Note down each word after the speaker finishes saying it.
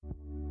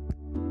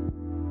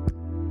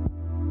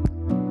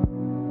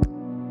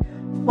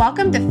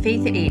Welcome to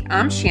Faith at 8.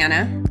 I'm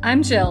Shanna.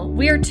 I'm Jill.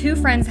 We are two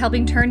friends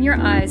helping turn your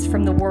eyes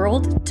from the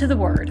world to the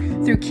Word.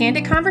 Through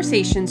candid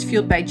conversations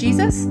fueled by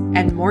Jesus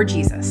and more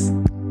Jesus.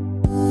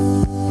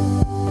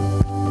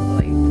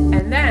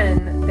 And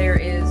then there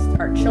is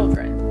our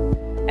children.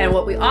 And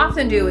what we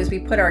often do is we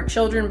put our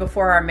children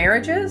before our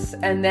marriages,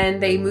 and then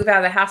they move out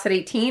of the house at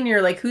 18, and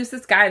you're like, who's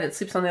this guy that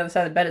sleeps on the other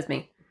side of the bed as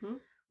me? Mm-hmm.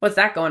 What's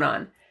that going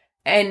on?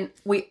 And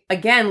we,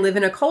 again, live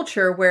in a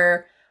culture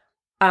where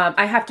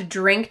I have to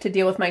drink to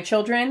deal with my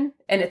children,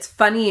 and it's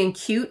funny and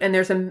cute, and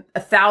there's a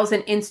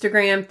thousand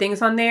Instagram things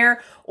on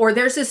there, or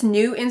there's this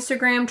new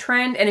Instagram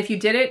trend, and if you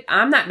did it,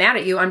 I'm not mad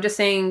at you. I'm just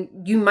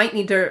saying you might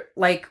need to,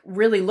 like,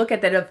 really look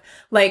at that of,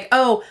 like,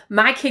 oh,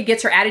 my kid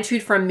gets her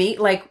attitude from me.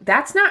 Like,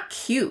 that's not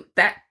cute.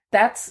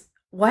 That's,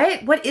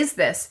 what is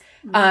this?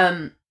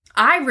 Mm-hmm.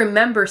 I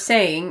remember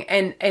saying,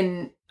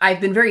 and I've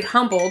been very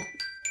humbled,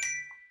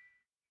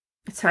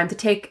 it's time to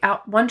take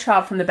out one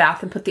child from the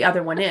bath and put the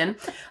other one in,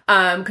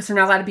 because they're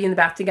not allowed to be in the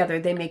bath together.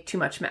 They make too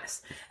much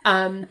mess.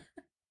 I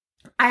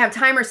have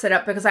timers set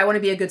up because I want to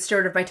be a good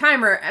steward of my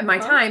time,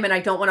 and I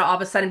don't want to all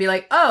of a sudden be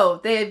like, oh,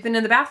 they've been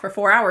in the bath for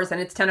 4 hours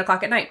and it's 10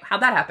 o'clock at night.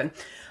 How'd that happen?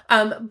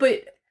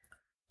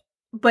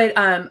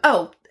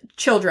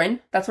 Children,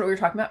 that's what we were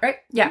talking about, right?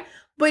 Yeah.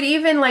 But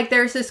even, like,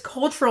 there's this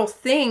cultural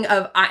thing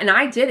of, and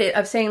I did it,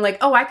 of saying, like,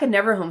 oh, I could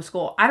never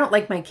homeschool. I don't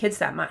like my kids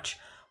that much.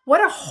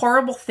 What a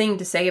horrible thing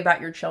to say about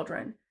your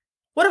children.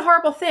 What a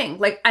horrible thing.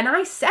 Like, and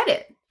I said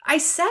it.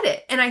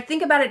 And I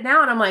think about it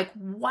now and I'm like,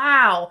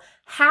 wow,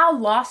 how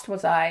lost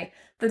was I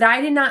that I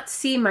did not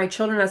see my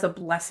children as a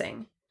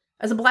blessing.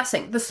 I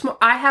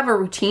have a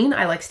routine.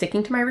 I like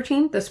sticking to my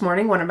routine. This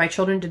morning, one of my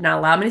children did not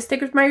allow me to stick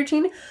with my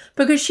routine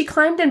because she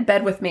climbed in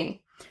bed with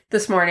me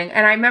this morning.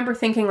 And I remember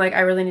thinking, like,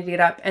 I really need to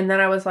get up. And then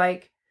I was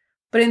like,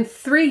 but in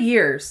 3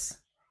 years,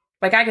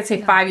 like, I could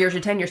say 5 years or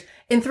 10 years.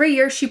 In 3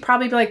 years, she'd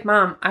probably be like,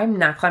 Mom, I'm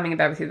not climbing in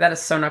bed with you. That is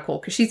so not cool.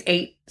 Because she's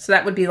 8. So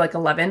that would be like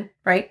 11,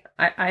 right?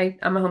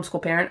 I'm a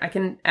homeschool parent. I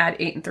can add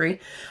 8 and 3.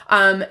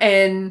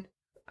 And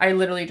I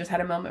literally just had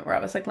a moment where I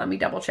was like, let me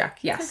double check.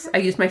 Yes, I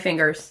used my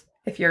fingers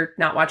if you're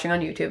not watching on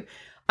YouTube.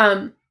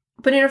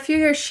 But in a few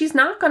years, she's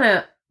not going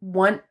to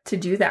want to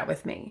do that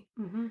with me.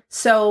 Mm-hmm.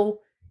 So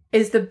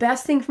is the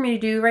best thing for me to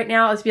do right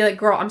now is be like,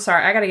 girl, I'm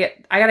sorry, I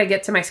gotta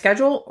get to my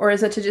schedule? Or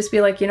is it to just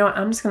be like, you know what,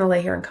 I'm just gonna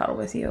lay here and cuddle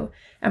with you.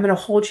 I'm gonna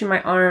hold you in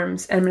my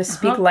arms and I'm gonna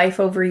speak life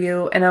over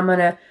you. And I'm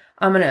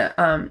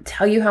gonna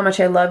tell you how much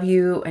I love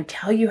you and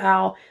tell you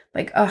how,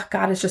 like, oh,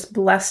 God has just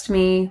blessed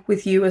me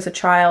with you as a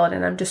child.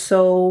 And I'm just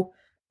so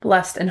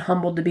blessed and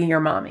humbled to be your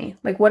mommy.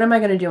 Like, what am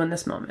I gonna do in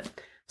this moment?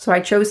 So I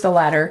chose the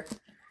latter.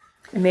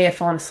 I may have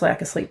fallen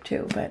asleep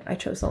too, but I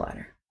chose the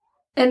latter.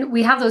 And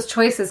we have those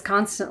choices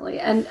constantly.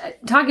 And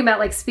talking about,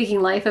 like, speaking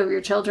life over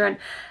your children,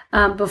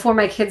 before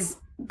my kids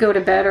go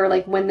to bed, or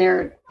like when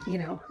they're, you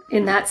know,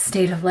 in that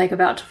state of like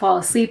about to fall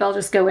asleep, I'll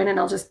just go in and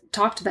I'll just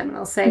talk to them and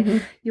I'll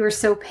say, you are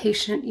so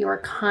patient. You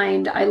are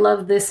kind. I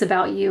love this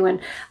about you.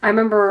 And I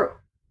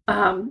remember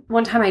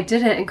one time I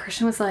did it and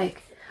Christian was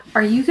like,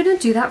 are you going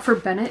to do that for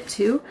Bennett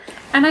too?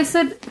 And I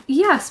said,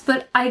 yes,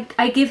 but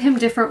I give him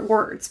different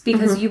words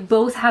because you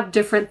both have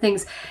different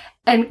things.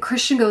 And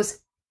Christian goes,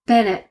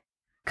 Bennett,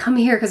 come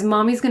here, because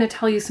Mommy's going to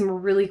tell you some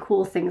really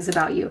cool things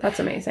about you. That's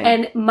amazing.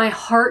 And my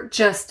heart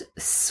just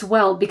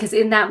swelled because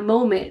in that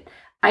moment,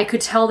 I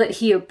could tell that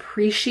he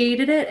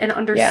appreciated it and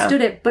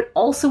understood it, but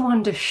also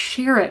wanted to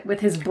share it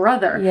with his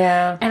brother.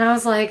 Yeah. And I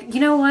was like,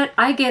 you know what?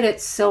 I get it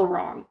so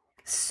wrong.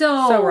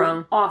 So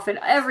wrong. Often,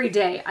 every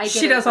day.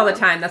 She does all the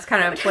time. That's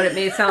kind of what it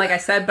made it sound like I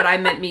said, but I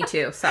meant me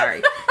too.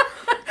 Sorry.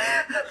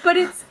 But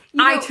it's... You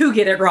know, I too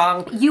get it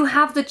wrong. You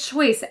have the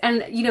choice.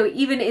 And, you know,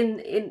 even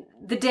in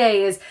the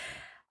day is...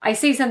 I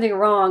say something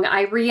wrong,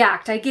 I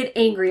react, I get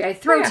angry, I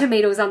throw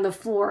tomatoes on the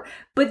floor,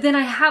 but then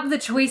I have the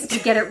choice to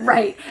get it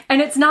right.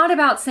 And it's not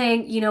about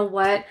saying, you know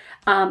what,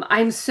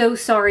 I'm so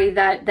sorry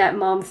that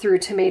Mom threw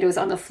tomatoes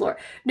on the floor.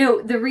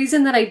 No, the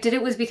reason that I did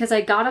it was because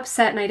I got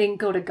upset and I didn't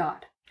go to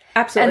God.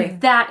 Absolutely.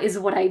 And that is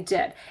what I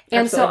did.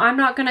 And so I'm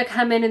not going to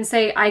come in and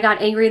say, I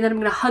got angry, and then I'm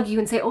going to hug you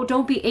and say, oh,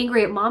 don't be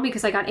angry at Mommy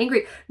because I got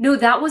angry. No,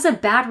 that was a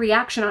bad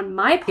reaction on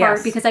my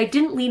part because I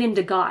didn't lean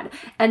into God.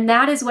 And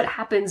that is what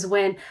happens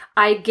when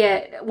I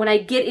get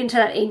into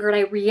that anger and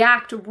I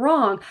react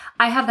wrong.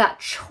 I have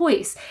that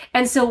choice.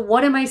 And so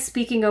what am I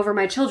speaking over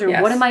my children?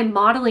 Yes. What am I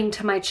modeling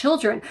to my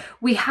children?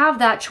 We have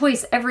that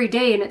choice every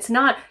day. And it's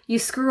not you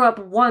screw up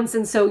once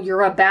and so you're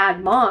a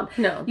bad mom.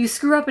 No. You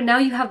screw up and now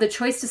you have the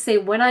choice to say,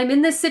 when I'm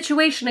in this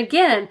situation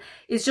again,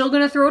 is Jill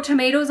going to throw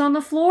tomatoes on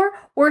the floor,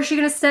 or is she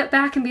going to step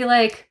back and be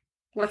like,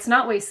 let's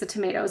not waste the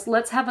tomatoes.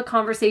 Let's have a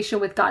conversation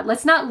with God.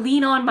 Let's not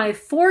lean on my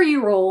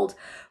 4-year-old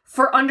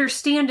for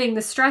understanding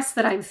the stress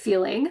that I'm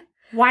feeling.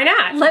 Why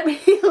not? Let me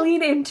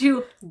lean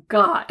into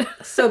God.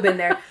 So been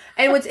there.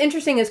 And what's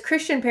interesting is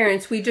Christian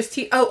parents, we just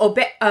teach,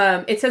 obey.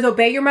 It says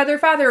obey your mother,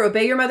 father,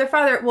 obey your mother,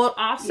 father. Well, it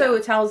also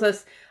tells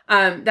us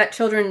that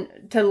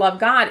children to love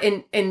God,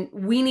 and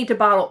we need to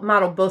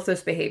model both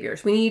those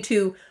behaviors. We need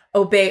to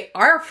obey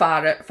our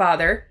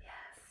father,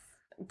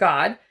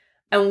 God,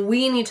 and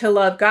we need to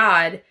love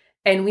God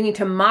And we need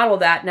to model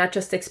that, not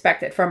just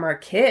expect it from our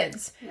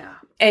kids. Yeah.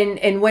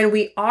 And when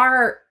we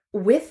are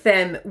with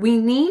them, we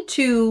need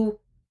to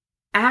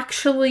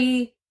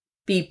actually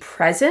be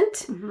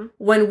present.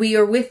 When we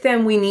are with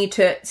them, we need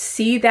to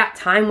see that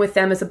time with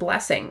them as a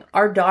blessing.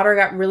 Our daughter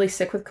got really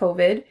sick with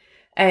COVID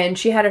and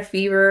she had a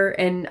fever,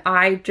 and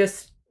I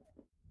just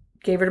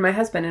gave her to my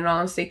husband, in all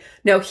honesty.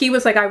 No, he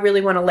was like, I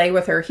really want to lay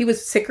with her. He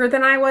was sicker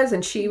than I was,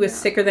 and she was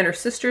sicker than her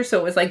sister. So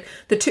it was like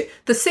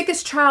the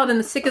sickest child and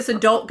the sickest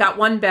adult got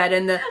one bed,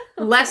 and the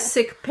less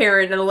sick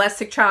parent and the less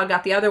sick child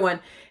got the other one.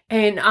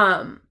 And,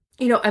 am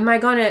I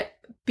going to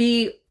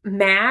be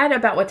mad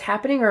about what's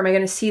happening, or am I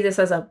going to see this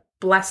as a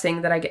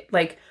blessing that I get?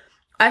 Like,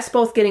 us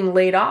both getting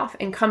laid off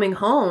and coming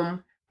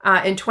home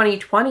in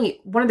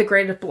 2020, one of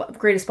the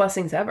greatest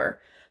blessings ever.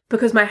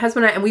 Because my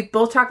husband and I, and we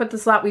both talked about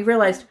this a lot, we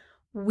realized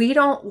we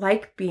don't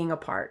like being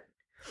apart.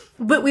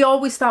 But we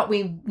always thought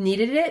we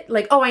needed it.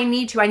 Like, oh, I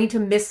need to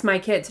miss my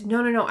kids.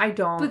 No, I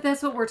don't. But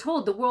that's what we're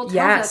told. The world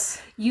tells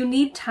us you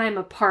need time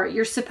apart.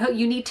 You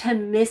need to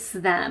miss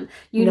them.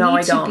 You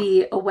need to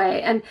be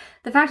away. And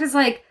the fact is,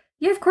 like,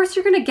 yeah, of course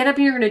you're going to get up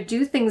and you're going to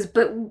do things,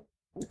 but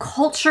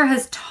culture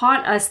has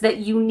taught us that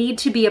you need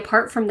to be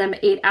apart from them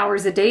 8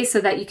 hours a day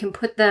so that you can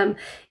put them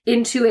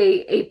into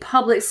a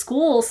public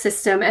school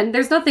system. And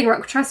there's nothing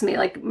wrong. Trust me,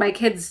 like, my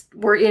kids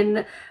were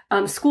in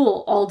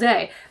school all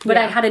day, but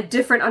I had a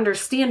different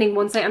understanding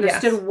once I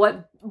understood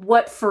what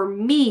for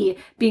me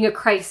being a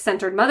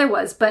Christ-centered mother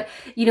was. But,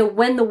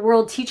 when the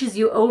world teaches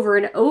you over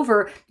and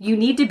over, you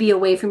need to be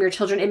away from your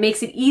children. It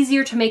makes it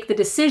easier to make the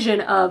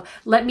decision of,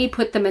 let me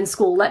put them in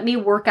school. Let me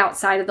work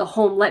outside of the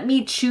home. Let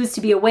me choose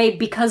to be away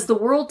because the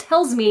world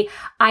tells me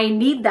I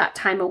need that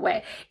time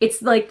away.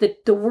 It's like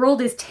the world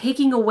is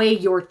taking away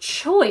your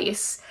choice,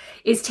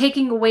 is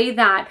taking away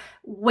that,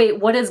 wait,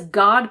 what does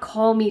God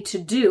call me to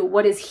do?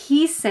 What is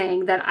he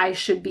saying that I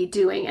should be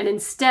doing? And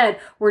instead,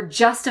 we're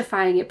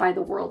justifying it by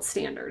the world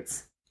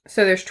standards.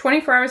 So there's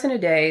 24 hours in a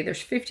day.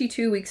 There's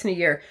 52 weeks in a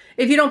year.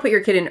 If you don't put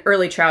your kid in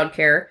early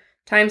childcare,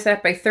 times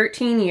that by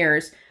 13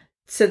 years.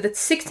 So that's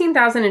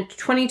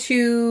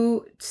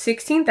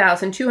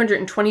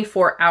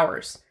 16,224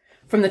 hours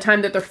from the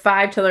time that they're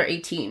 5 till they're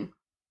 18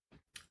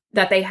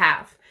 that they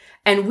have.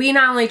 And we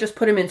not only just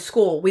put them in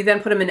school, we then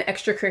put them in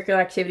extracurricular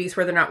activities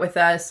where they're not with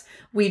us.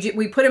 We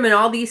put them in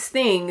all these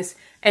things.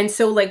 And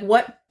so, like,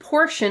 what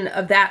portion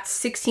of that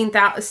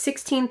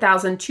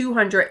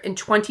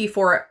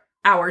 16,224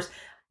 hours?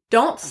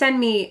 Don't send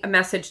me a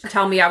message to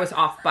tell me I was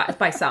off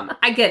by some.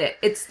 I get it.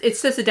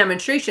 It's just a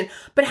demonstration.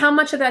 But how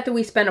much of that do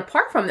we spend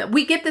apart from them?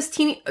 We get this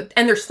teeny,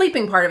 and they're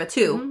sleeping part of it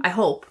too, I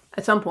hope,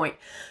 at some point.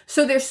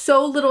 So there's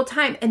so little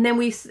time. And then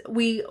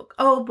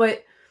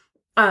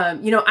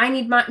I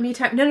need my me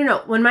time.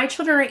 No. When my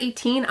children are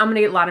 18, I'm going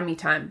to get a lot of me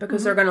time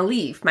because they're going to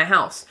leave my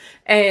house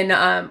and,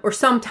 or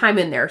sometime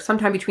in there,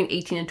 sometime between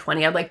 18 and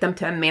 20. I'd like them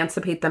to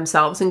emancipate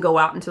themselves and go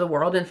out into the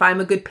world. And if I'm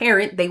a good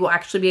parent, they will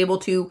actually be able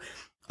to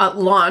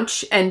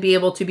launch and be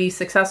able to be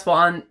successful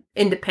on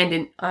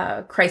independent,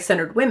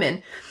 Christ-centered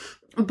women.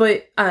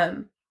 But,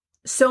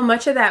 so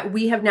much of that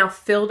we have now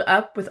filled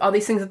up with all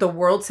these things that the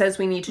world says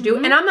we need to do.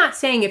 And I'm not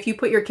saying if you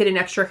put your kid in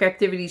extra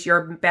activities, you're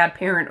a bad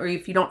parent, or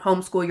if you don't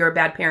homeschool, you're a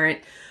bad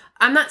parent.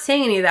 I'm not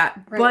saying any of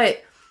that,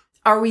 but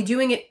are we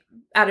doing it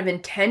out of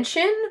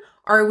intention?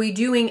 Are we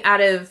doing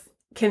out of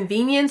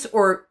convenience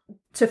or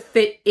to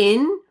fit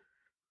in?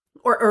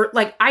 Or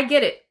like, I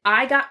get it.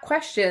 I got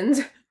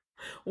questions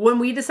when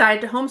we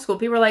decided to homeschool.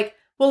 People were like,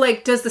 well,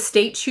 like, does the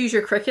state choose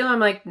your curriculum? I'm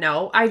like,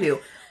 no, I do.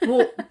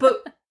 Well,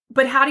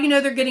 But how do you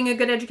know they're getting a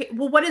good education?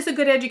 Well, what is a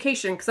good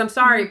education? Because I'm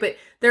sorry, but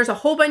there's a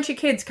whole bunch of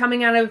kids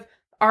coming out of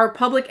our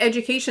public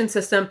education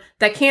system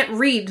that can't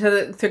read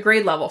to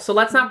grade level. So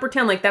let's not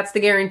pretend like that's the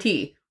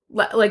guarantee.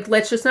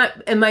 Let's just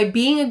not. Am I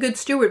being a good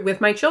steward with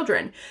my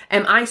children?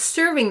 Am I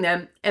serving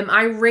them? Am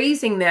I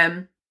raising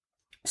them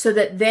so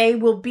that they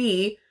will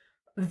be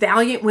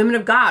valiant women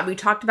of God? We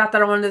talked about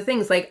that on one of the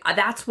things. Like,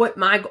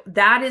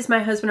 that is my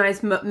husband and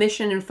I's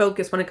mission and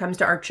focus when it comes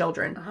to our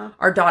children,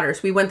 our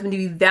daughters. We want them to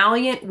be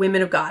valiant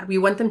women of God. We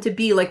want them to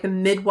be like the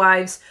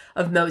midwives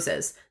of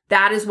Moses.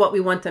 That is what we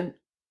want them.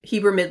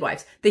 Hebrew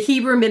midwives. The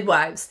Hebrew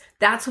midwives.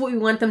 That's what we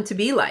want them to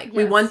be like. Yes.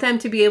 We want them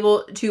to be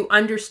able to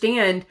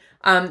understand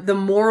the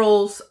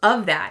morals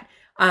of that.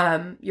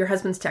 Your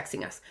husband's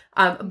texting us.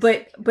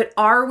 But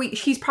are we,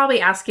 he's probably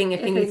asking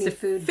if he needs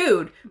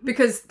food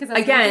because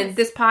again,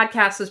 this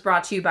podcast is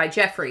brought to you by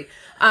Jeffrey.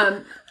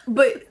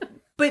 But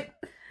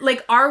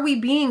like, are we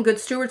being good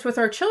stewards with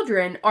our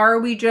children? Are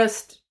we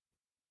just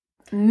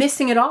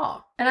missing it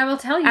all? And I will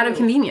tell you, out of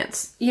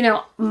convenience,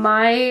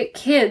 my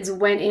kids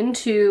went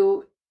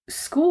into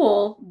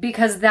school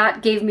because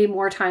that gave me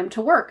more time to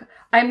work.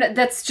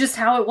 That's just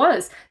how it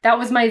was. That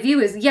was my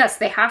view is, yes,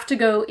 they have to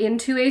go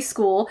into a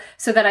school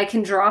so that I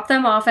can drop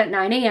them off at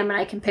 9 a.m. and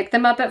I can pick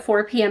them up at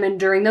 4 p.m. And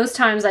during those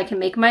times I can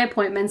make my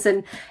appointments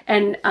and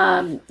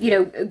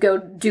go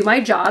do my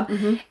job.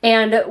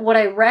 And what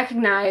I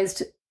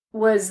recognized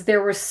was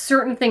there were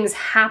certain things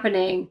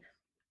happening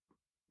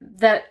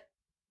that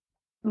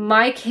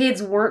my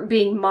kids weren't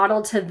being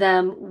modeled to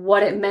them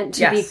what it meant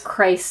to be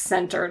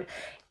Christ-centered.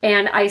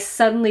 And I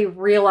suddenly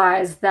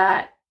realized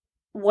that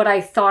what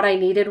I thought I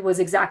needed was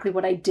exactly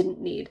what I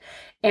didn't need.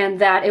 And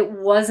that it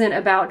wasn't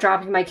about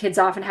dropping my kids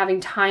off and having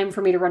time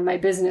for me to run my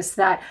business,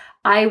 that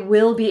I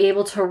will be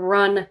able to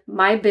run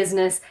my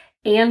business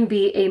and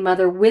be a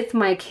mother with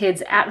my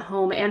kids at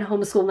home and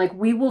homeschool. Like,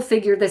 we will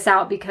figure this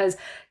out because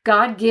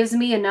God gives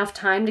me enough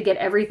time to get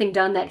everything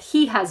done that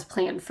He has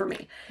planned for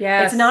me.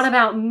 Yes. It's not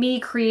about me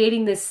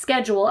creating this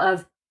schedule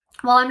of,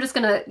 well, I'm just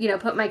going to,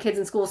 put my kids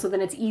in school so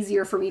then it's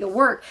easier for me to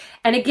work.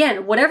 And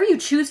again, whatever you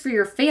choose for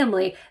your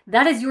family,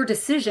 that is your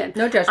decision.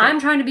 No judgment.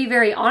 I'm trying to be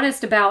very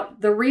honest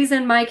about the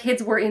reason my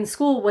kids were in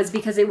school was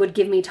because it would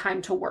give me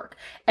time to work.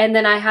 And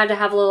then I had to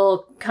have a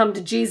little come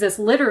to Jesus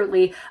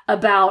literally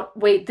about,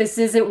 wait, this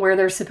isn't where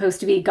they're supposed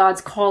to be. God's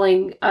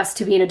calling us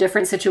to be in a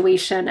different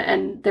situation.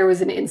 And there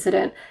was an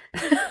incident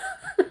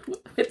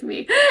with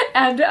me.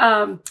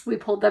 And we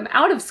pulled them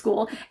out of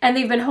school and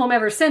they've been home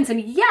ever since.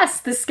 And yes,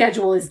 the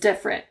schedule is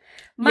different.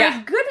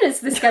 My goodness,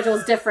 the schedule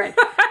is different.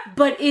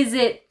 But is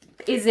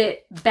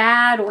it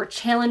bad or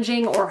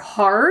challenging or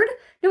hard?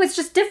 No, it's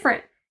just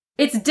different.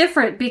 It's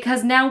different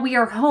because now we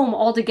are home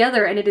all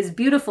together and it is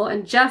beautiful.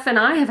 And Jeff and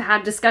I have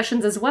had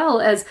discussions as well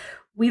as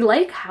we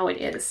like how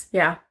it is.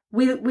 Yeah.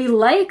 We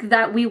like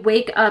that we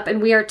wake up and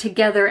we are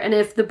together. And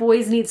if the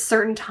boys need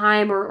certain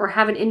time or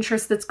have an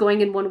interest that's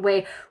going in one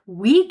way,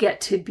 we get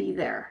to be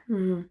there.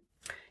 Mm-hmm.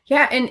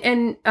 Yeah.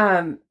 And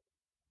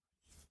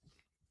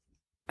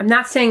I'm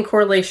not saying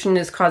correlation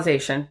is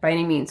causation by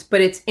any means,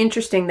 but it's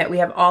interesting that we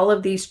have all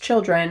of these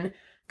children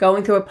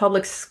going through a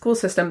public school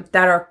system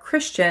that are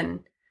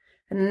Christian,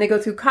 and then they go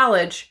through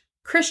college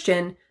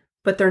Christian,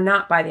 but they're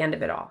not by the end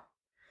of it all.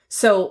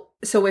 So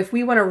if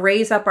we want to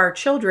raise up our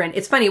children,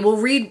 it's funny, we'll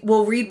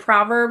read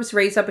Proverbs,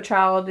 raise up a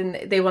child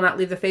and they will not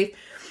leave the faith.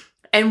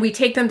 And we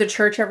take them to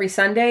church every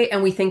Sunday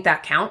and we think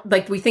that count.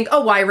 Like we think,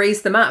 oh, well, I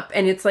raised them up.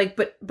 And it's like,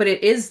 but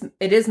it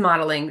is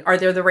modeling. Are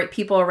there the right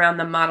people around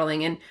them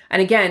modeling? And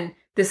again,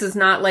 this is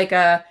not like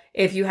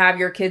if you have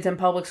your kids in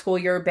public school,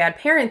 you're a bad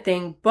parent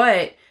thing,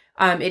 but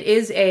it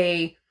is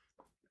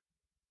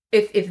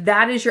if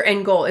that is your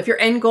end goal, if your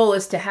end goal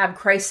is to have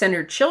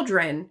Christ-centered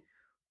children,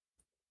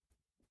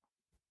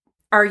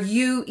 are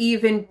you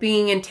even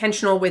being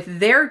intentional with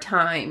their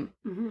time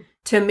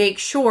to make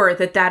sure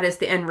that that is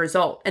the end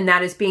result and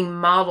that is being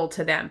modeled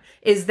to them?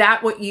 Is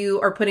that what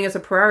you are putting as a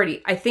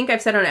priority? I think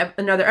I've said on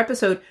another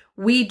episode,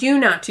 we do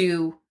not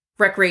do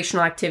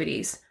recreational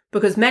activities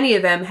because many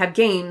of them have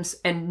games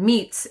and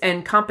meets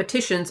and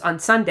competitions on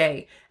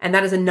Sunday, and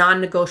that is a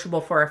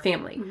non-negotiable for our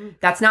family. Mm-hmm.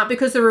 That's not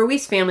because the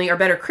Ruiz family are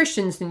better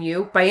Christians than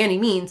you by any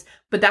means,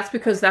 but that's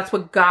because that's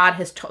what God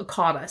has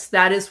called us.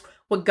 That is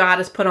what God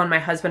has put on my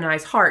husband and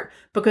I's heart.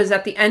 Because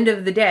at the end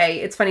of the day,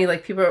 it's funny,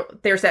 like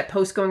there's that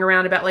post going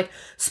around about like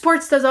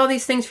sports does all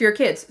these things for your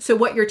kids. So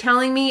what you're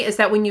telling me is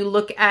that when you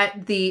look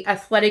at the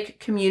athletic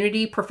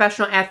community,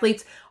 professional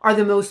athletes are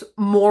the most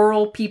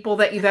moral people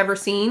that you've ever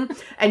seen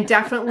and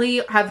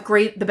definitely have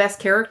the best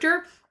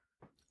character.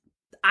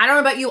 I don't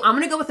know about you. I'm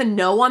going to go with a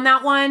no on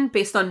that one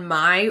based on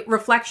my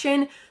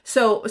reflection.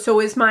 So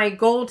is my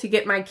goal to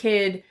get my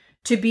kid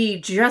to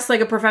be just like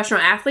a professional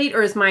athlete,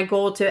 or is my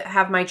goal to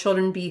have my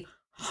children be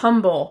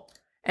humble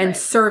and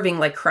serving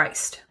like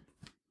Christ?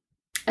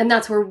 And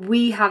that's where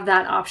we have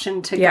that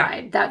option to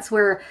guide. That's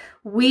where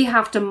we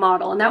have to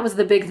model. And that was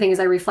the big thing as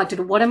I reflected,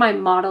 what am I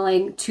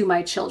modeling to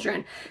my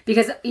children?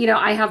 Because,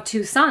 I have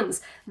 2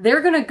 sons.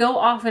 They're going to go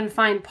off and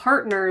find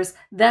partners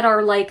that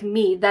are like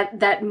me,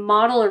 that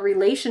model a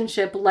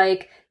relationship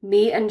like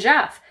me and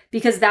Jeff,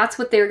 because that's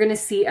what they're going to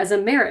see as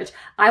a marriage.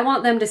 I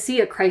want them to see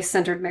a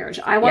Christ-centered marriage.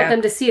 I want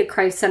them to see a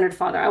Christ-centered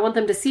father. I want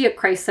them to see a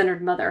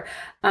Christ-centered mother.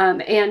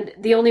 And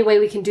the only way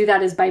we can do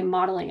that is by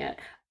modeling it.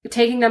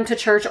 Taking them to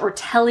church or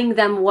telling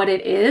them what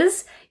it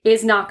is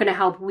not going to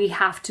help. We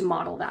have to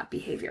model that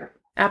behavior.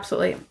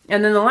 Absolutely.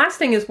 And then the last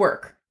thing is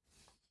work.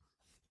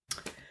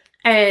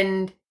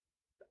 And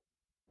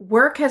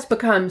work has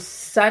become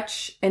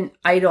such an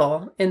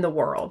idol in the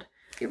world.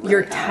 Really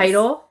your has.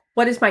 Title.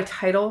 What is my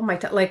title?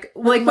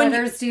 What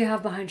letters do you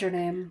have behind your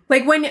name?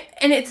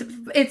 And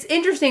it's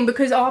interesting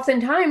because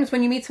oftentimes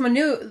when you meet someone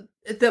new,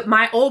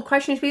 my old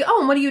question should be, oh,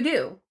 and what do you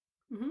do?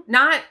 Mm-hmm.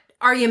 Not,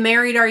 are you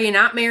married? Are you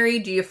not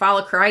married? Do you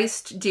follow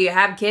Christ? Do you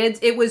have kids?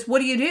 It was, what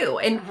do you do?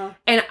 And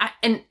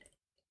and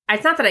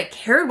it's not that I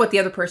cared what the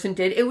other person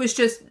did. It was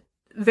just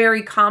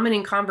very common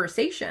in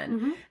conversation.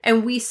 Mm-hmm.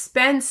 And we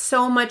spend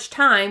so much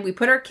time. We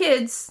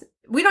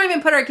don't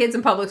even put our kids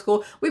in public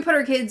school. We put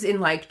our kids in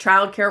like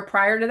childcare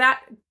prior to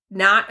that.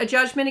 Not a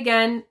judgment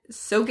again.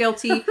 So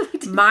guilty.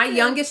 My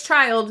youngest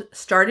child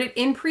started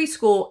in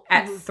preschool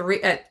at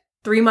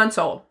 3 months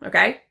old.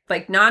 Okay.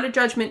 Like not a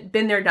judgment.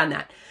 Been there, done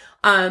that.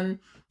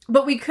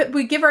 But we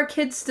give our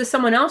kids to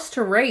someone else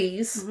to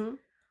raise,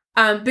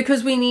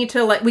 because we need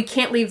to, we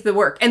can't leave the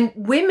work. And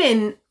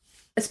women,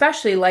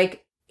 especially,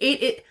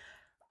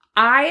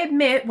 I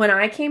admit when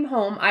I came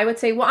home, I would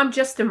say, well, I'm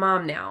just a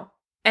mom now.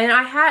 And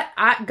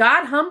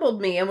God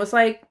humbled me and was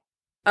like,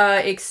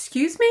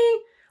 excuse me?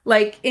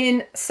 Like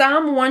in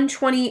Psalm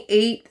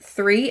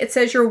 128:3, it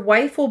says, your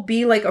wife will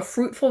be like a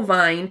fruitful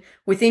vine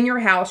within your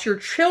house, your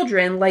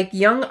children like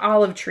young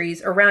olive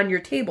trees around your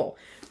table.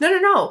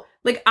 No.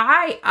 Like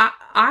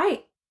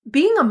I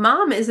being a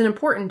mom is an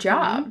important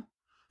job. Mm-hmm.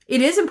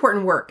 It is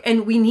important work.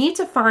 And we need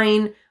to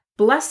find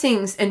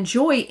blessings and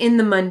joy in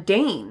the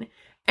mundane.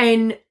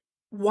 And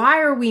why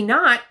are we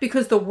not?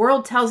 Because the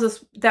world tells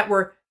us that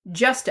we're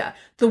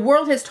the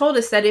world has told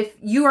us that if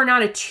you are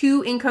not a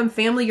 2-income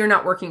family, you're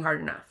not working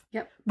hard enough.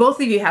 Yep. Both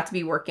of you have to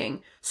be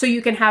working so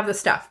you can have the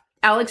stuff.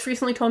 Alex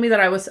recently told me that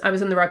I was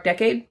in the Ruck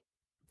Decade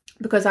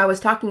because I was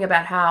talking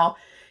about how,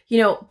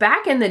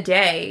 back in the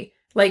day,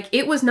 like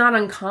it was not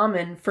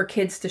uncommon for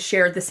kids to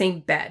share the same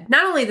bed,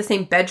 not only the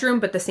same bedroom,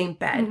 but the same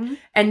bed. Mm-hmm.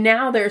 And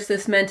now there's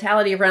this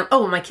mentality around,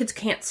 oh, my kids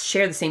can't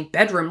share the same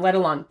bedroom, let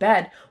alone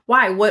bed.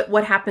 Why?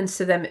 What happens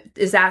to them?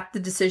 Is that the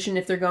decision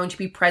if they're going to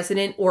be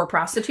president or a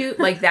prostitute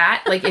like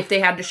that? Like if they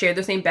had to share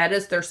the same bed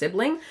as their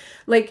sibling,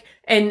 like,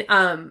 and,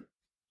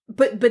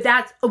 but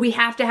that's, we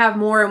have to have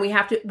more, and we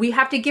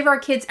have to give our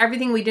kids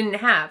everything we didn't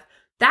have.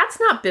 That's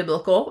not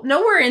biblical.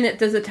 Nowhere in it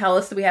does it tell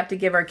us that we have to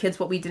give our kids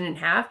what we didn't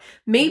have.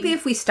 Maybe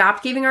if we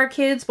stopped giving our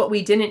kids what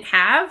we didn't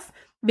have,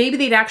 maybe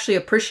they'd actually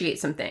appreciate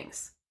some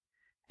things.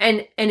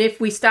 And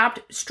if we stopped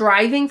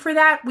striving for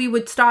that, we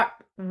would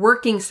stop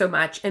working so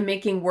much and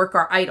making work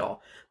our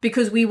idol,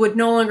 because we would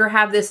no longer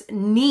have this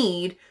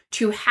need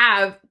to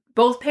have,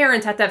 both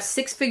parents have to have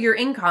 6-figure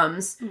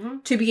incomes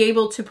to be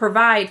able to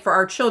provide for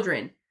our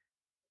children.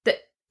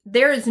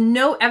 There is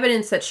no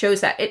evidence that shows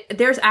that.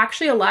 There's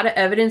actually a lot of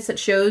evidence that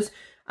shows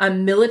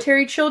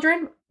military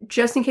children,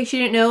 just in case you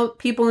didn't know,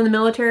 people in the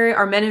military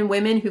are men and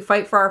women who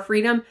fight for our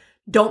freedom,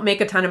 don't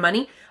make a ton of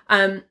money,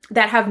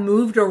 that have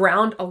moved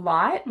around a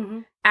lot,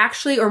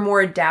 actually are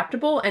more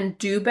adaptable and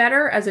do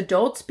better as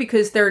adults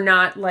because they're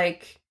not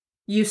like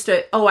used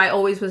to, oh, I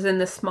always was in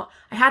this small,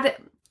 I had to,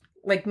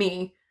 like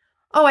me,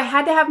 oh, I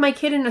had to have my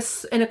kid in a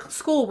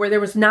school where there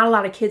was not a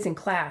lot of kids in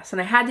class,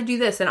 and I had to do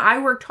this, and I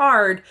worked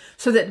hard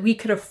so that we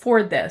could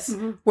afford this,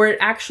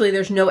 where actually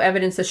there's no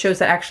evidence that shows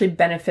that actually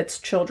benefits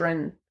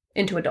children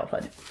into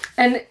adulthood.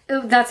 And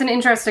that's an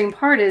interesting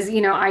part is,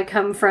 I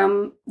come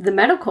from the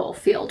medical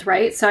field,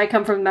 right? So I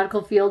come from the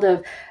medical field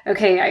of,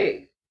 okay,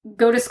 I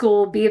go to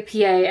school, be a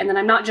PA, and then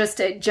I'm not just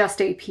a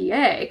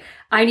PA.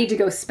 I need to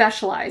go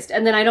specialized.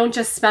 And then I don't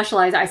just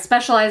specialize, I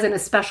specialize in a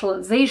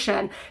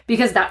specialization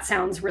because that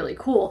sounds really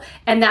cool.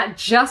 And that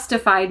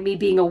justified me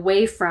being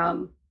away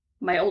from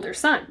my older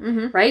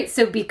son, right?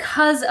 So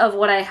because of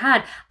what I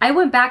had, I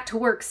went back to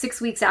work 6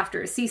 weeks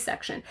after a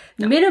C-section.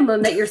 No.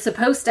 Minimum that you're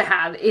supposed to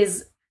have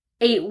is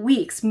 8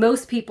 weeks.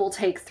 Most people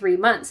take 3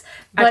 months.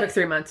 But I took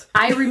 3 months.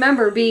 I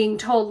remember being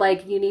told,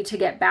 like, you need to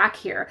get back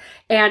here.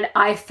 And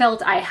I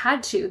felt I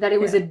had to, that it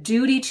was a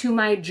duty to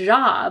my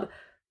job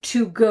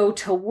to go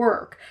to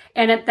work.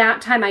 And at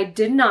that time, I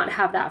did not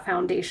have that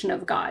foundation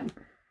of God.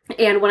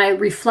 And when I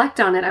reflect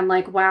on it, I'm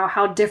like, wow,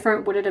 how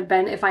different would it have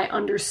been if I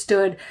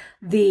understood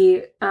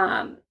the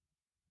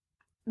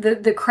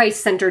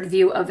Christ-centered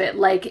view of it?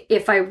 Like,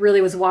 if I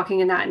really was walking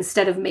in that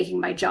instead of making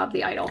my job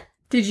the idol.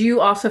 Did you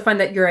also find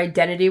that your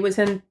identity was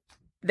in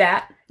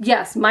that?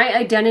 Yes, my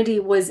identity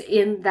was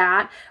in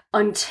that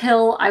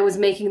until I was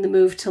making the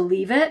move to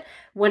leave it,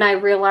 when I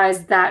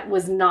realized that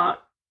was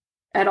not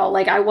at all.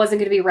 Like, I wasn't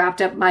going to be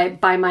wrapped up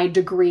by my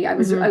degree. I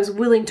was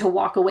willing to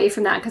walk away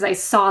from that because I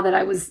saw that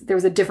there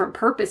was a different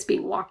purpose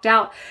being walked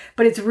out.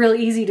 But it's real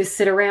easy to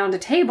sit around a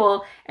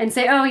table and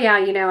say, oh yeah,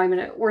 I'm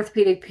an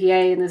orthopedic PA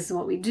and this is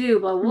what we do,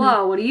 blah, blah,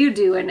 blah. What do you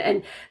do?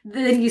 And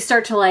then you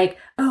start to like,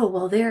 oh,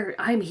 well,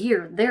 I'm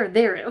here, they're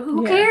there.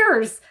 Who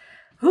cares?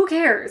 Who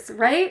cares?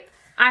 Right?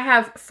 I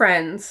have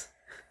friends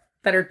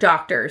that are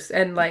doctors,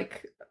 and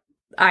like,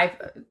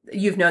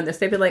 you've known this.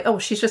 They've been like, oh,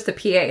 she's just a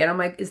PA. And I'm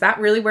like, is that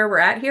really where we're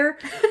at here?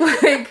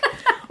 Like,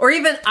 or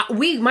even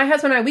my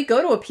husband and I, we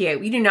go to a PA.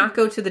 We do not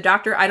go to the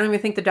doctor. I don't even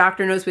think the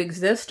doctor knows we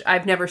exist.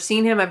 I've never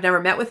seen him. I've never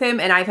met with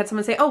him. And I've had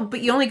someone say, oh,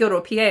 but you only go to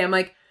a PA. I'm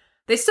like,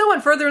 they still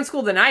went further in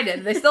school than I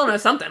did. They still know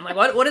something. Like,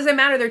 what does it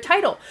matter, their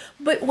title?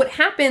 But what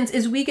happens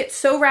is we get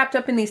so wrapped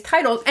up in these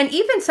titles. And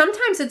even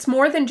sometimes it's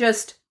more than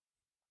just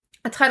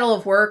a title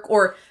of work,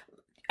 or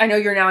I know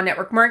you're now in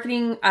network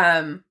marketing.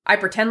 I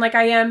pretend like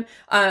I am,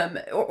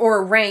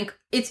 or rank.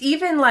 It's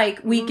even like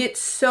we get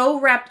so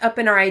wrapped up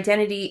in our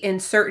identity in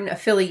certain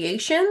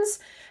affiliations.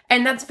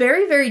 And that's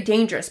very, very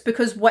dangerous,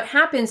 because what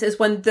happens is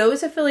when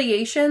those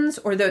affiliations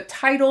or the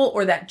title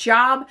or that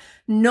job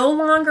no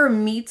longer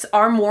meets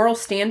our moral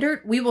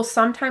standard, we will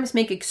sometimes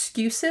make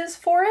excuses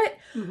for it.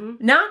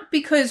 Not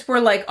because we're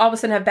like all of a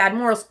sudden have bad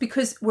morals,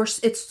 because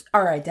it's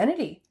our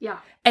identity. Yeah.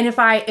 And if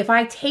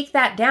I take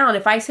that down,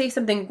 if I say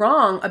something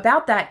wrong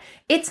about that,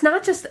 it's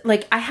not just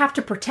like I have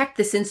to protect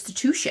this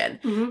institution.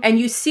 And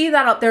you see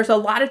that there's a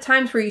lot of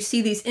times where you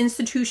see these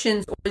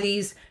institutions or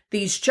these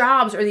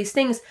jobs or these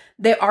things,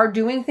 they are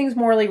doing things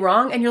morally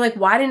wrong. And you're like,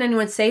 why didn't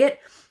anyone say it?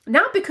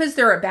 Not because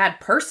they're a bad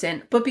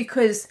person, but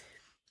because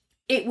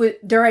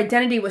their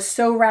identity was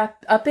so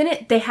wrapped up in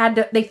it, they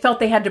felt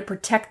they had to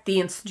protect the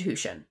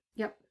institution.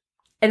 Yep.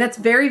 And that's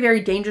very,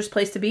 very dangerous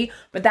place to be,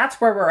 but that's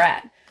where we're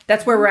at.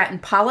 That's where we're at in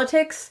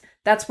politics.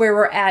 That's where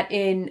we're at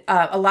in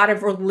a lot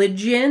of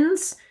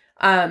religions.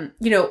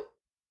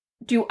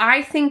 Do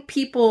I think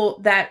people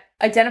that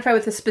identify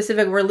with a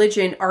specific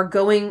religion are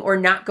going or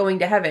not going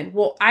to heaven?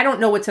 Well, I don't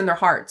know what's in their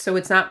heart. So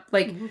it's not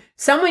like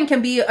someone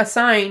can be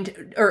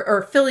assigned or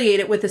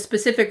affiliated with a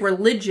specific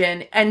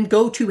religion and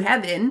go to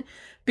heaven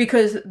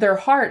because their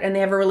heart and they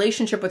have a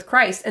relationship with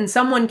Christ. And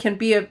someone can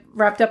be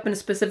wrapped up in a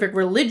specific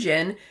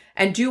religion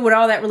and do what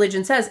all that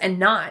religion says and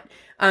not,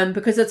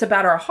 because it's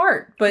about our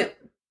heart. But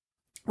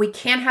we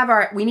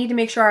need to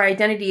make sure our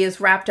identity is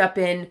wrapped up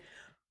in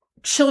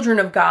children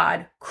of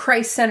God,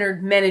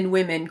 Christ-centered men and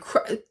women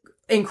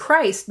in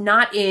Christ,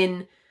 not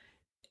in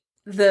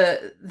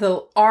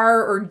the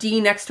R or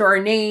D next to our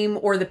name,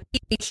 or the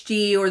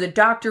PhD or the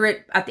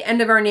doctorate at the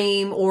end of our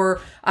name, or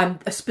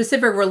a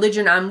specific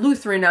religion. I'm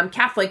Lutheran, I'm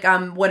Catholic,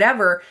 I'm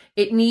whatever.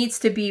 It needs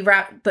to be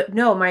wrapped. But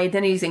no, my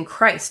identity is in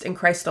Christ and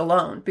Christ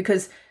alone.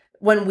 Because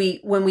when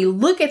we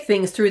look at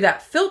things through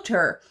that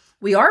filter,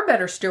 we are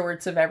better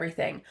stewards of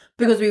everything,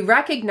 because we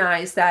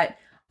recognize that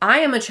I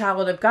am a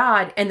child of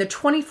God, and the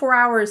 24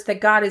 hours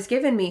that God has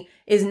given me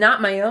is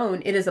not my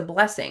own. It is a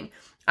blessing.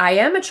 I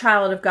am a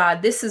child of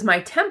God. This is my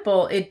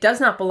temple. It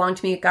does not belong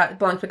to me. It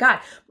belongs to God.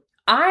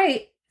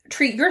 I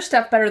treat your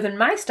stuff better than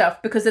my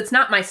stuff because it's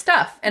not my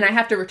stuff, and I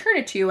have to return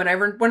it to you, and I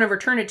want to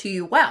return it to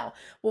you well.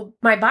 Well,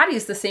 my body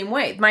is the same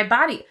way. My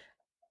body,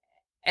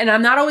 and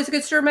I'm not always a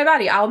good steward of my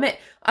body, I'll admit,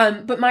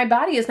 but my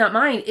body is not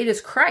mine. It is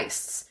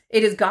Christ's.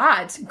 It is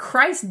God's.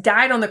 Christ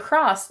died on the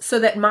cross so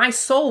that my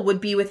soul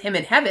would be with him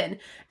in heaven.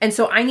 And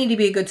so I need to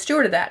be a good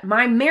steward of that.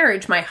 My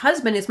marriage, my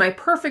husband is my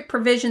perfect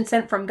provision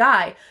sent from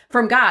God,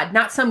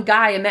 not some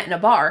guy I met in a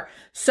bar.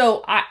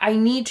 So I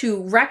need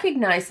to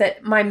recognize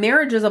that my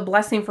marriage is a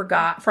blessing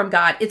from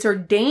God. It's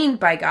ordained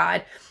by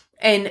God.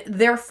 And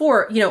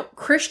therefore,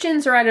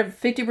 Christians are at a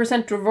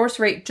 50% divorce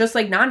rate, just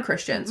like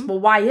non-Christians. Well,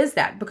 why is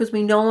that? Because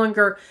we no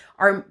longer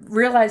are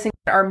realizing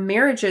that our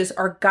marriages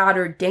are God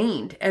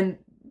ordained, and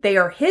they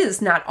are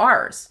his, not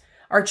ours.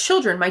 My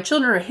children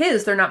are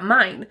his, they're not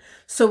mine.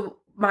 So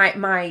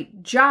my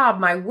job,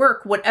 my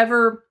work,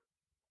 whatever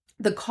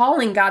the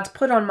calling God's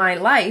put on my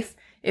life,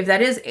 if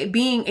that is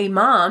being a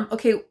mom,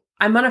 okay,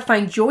 I'm going to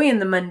find joy in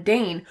the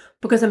mundane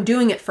because I'm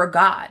doing it for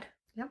God.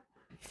 Yep.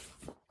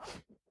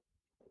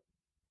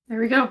 There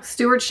we go.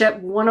 Stewardship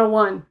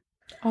 101.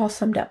 All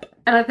summed up.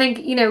 And I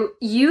think,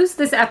 use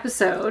this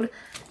episode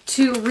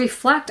to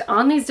reflect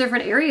on these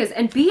different areas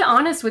and be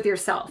honest with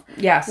yourself.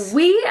 Yes.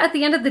 We, at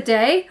the end of the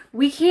day,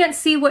 we can't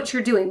see what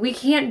you're doing. We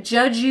can't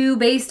judge you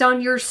based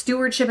on your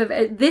stewardship of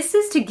it. This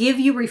is to give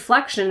you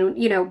reflection.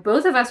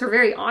 Both of us were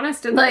very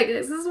honest and like,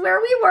 this is where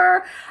we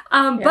were.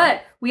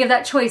 But we have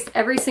that choice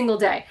every single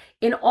day.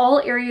 In all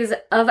areas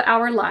of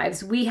our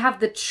lives, we have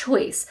the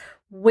choice.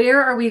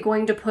 Where are we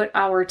going to put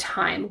our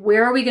time?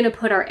 Where are we going to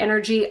put our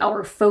energy,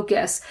 our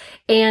focus?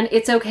 And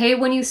it's okay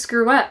when you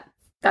screw up.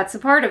 That's a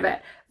part of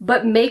it.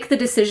 But make the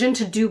decision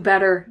to do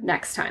better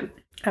next time.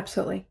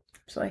 Absolutely.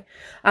 Absolutely.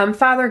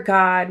 Father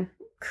God,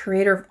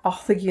 creator of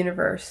all the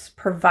universe,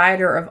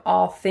 provider of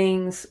all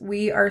things,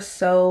 we are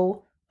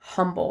so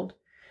humbled.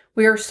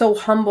 We are so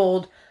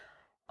humbled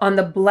on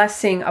the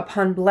blessing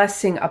upon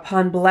blessing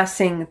upon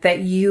blessing that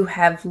you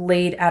have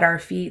laid at our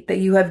feet, that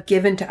you have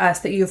given to us,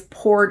 that you have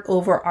poured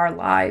over our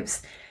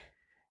lives.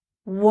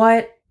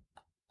 What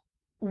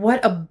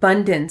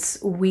abundance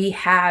we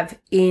have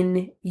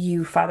in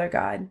you, Father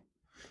God.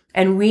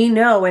 And we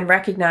know and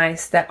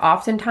recognize that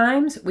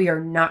oftentimes we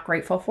are not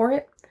grateful for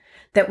it,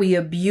 that we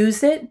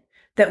abuse it,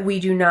 that we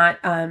do not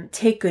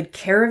take good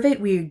care of it.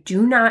 We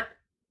do not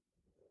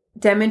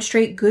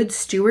demonstrate good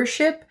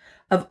stewardship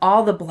of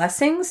all the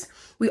blessings.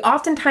 We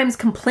oftentimes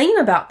complain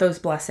about those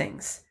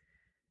blessings.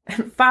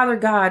 And Father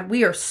God,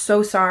 we are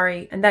so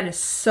sorry. And that is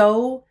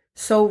so,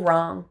 so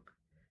wrong.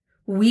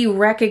 We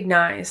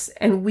recognize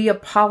and we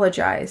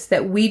apologize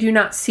that we do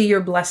not see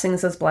your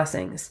blessings as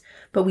blessings,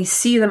 but we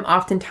see them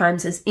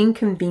oftentimes as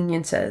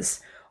inconveniences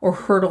or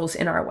hurdles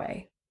in our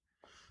way.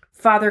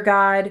 Father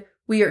God,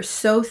 we are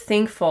so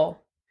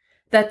thankful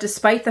that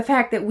despite the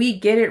fact that we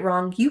get it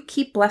wrong, you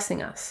keep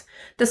blessing us.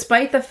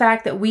 Despite the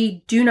fact that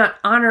we do not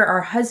honor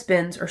our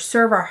husbands or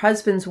serve our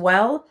husbands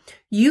well,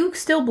 you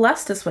still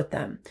blessed us with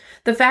them.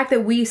 The fact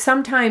that we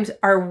sometimes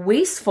are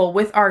wasteful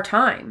with our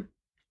time,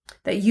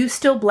 that you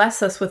still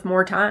bless us with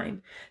more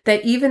time.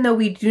 That even though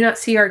we do not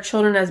see our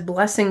children as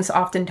blessings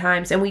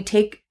oftentimes, and we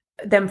take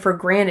them for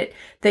granted,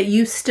 that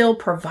you still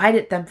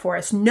provided them for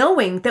us,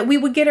 knowing that we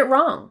would get it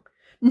wrong,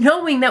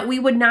 knowing that we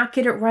would not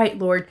get it right,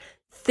 Lord.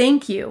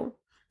 Thank you.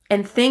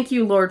 And thank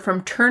you, Lord,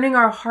 from turning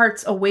our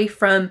hearts away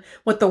from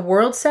what the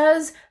world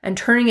says and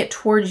turning it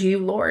towards you,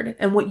 Lord,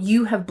 and what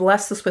you have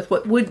blessed us with,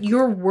 what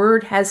your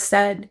word has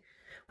said,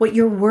 what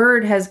your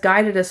word has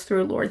guided us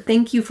through, Lord.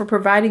 Thank you for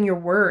providing your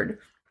word.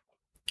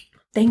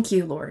 Thank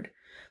you, Lord.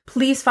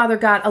 Please, Father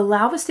God,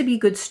 allow us to be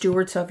good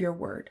stewards of your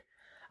word.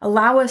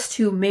 Allow us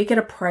to make it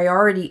a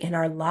priority in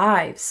our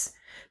lives.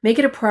 Make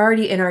it a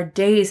priority in our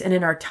days and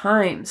in our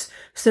times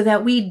so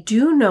that we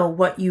do know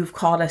what you've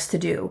called us to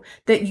do,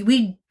 that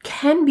we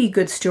can be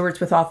good stewards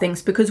with all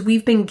things because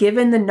we've been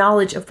given the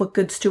knowledge of what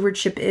good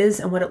stewardship is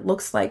and what it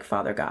looks like,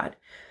 Father God.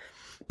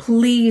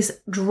 Please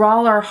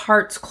draw our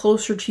hearts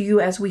closer to you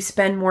as we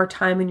spend more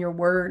time in your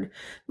word.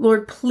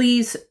 Lord,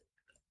 please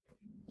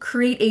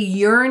create a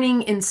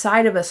yearning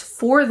inside of us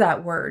for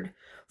that word,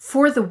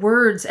 for the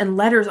words and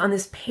letters on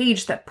this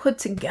page that put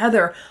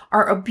together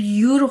are a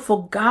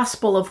beautiful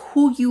gospel of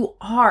who you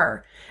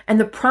are and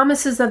the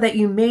promises that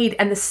you made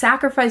and the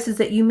sacrifices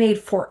that you made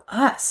for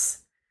us.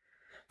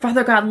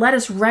 Father God, let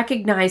us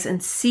recognize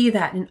and see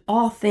that in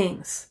all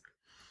things.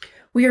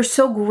 We are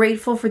so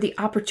grateful for the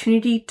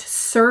opportunity to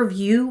serve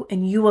you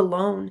and you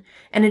alone.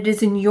 And it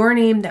is in your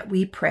name that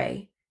we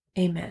pray.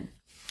 Amen.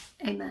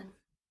 Amen.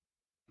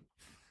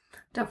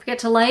 Don't forget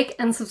to like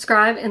and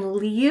subscribe and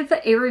leave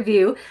a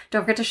review.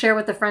 Don't forget to share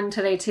with a friend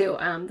today too.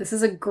 This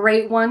is a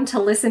great one to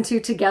listen to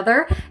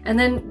together, and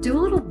then do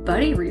a little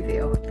buddy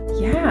review.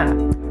 Yeah.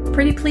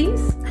 Pretty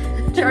please.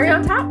 Cherry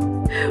on top.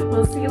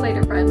 We'll see you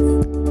later,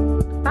 friends.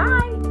 Bye.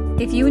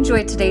 If you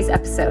enjoyed today's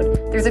episode,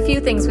 there's a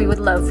few things we would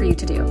love for you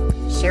to do.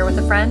 Share with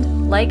a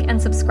friend, like and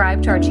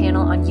subscribe to our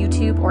channel on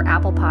YouTube or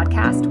Apple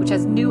Podcast, which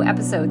has new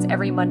episodes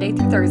every Monday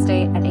through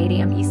Thursday at 8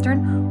 a.m.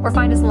 Eastern, or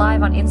find us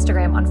live on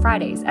Instagram on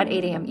Fridays at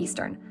 8 a.m.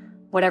 Eastern.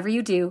 Whatever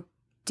you do,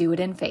 do it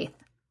in faith.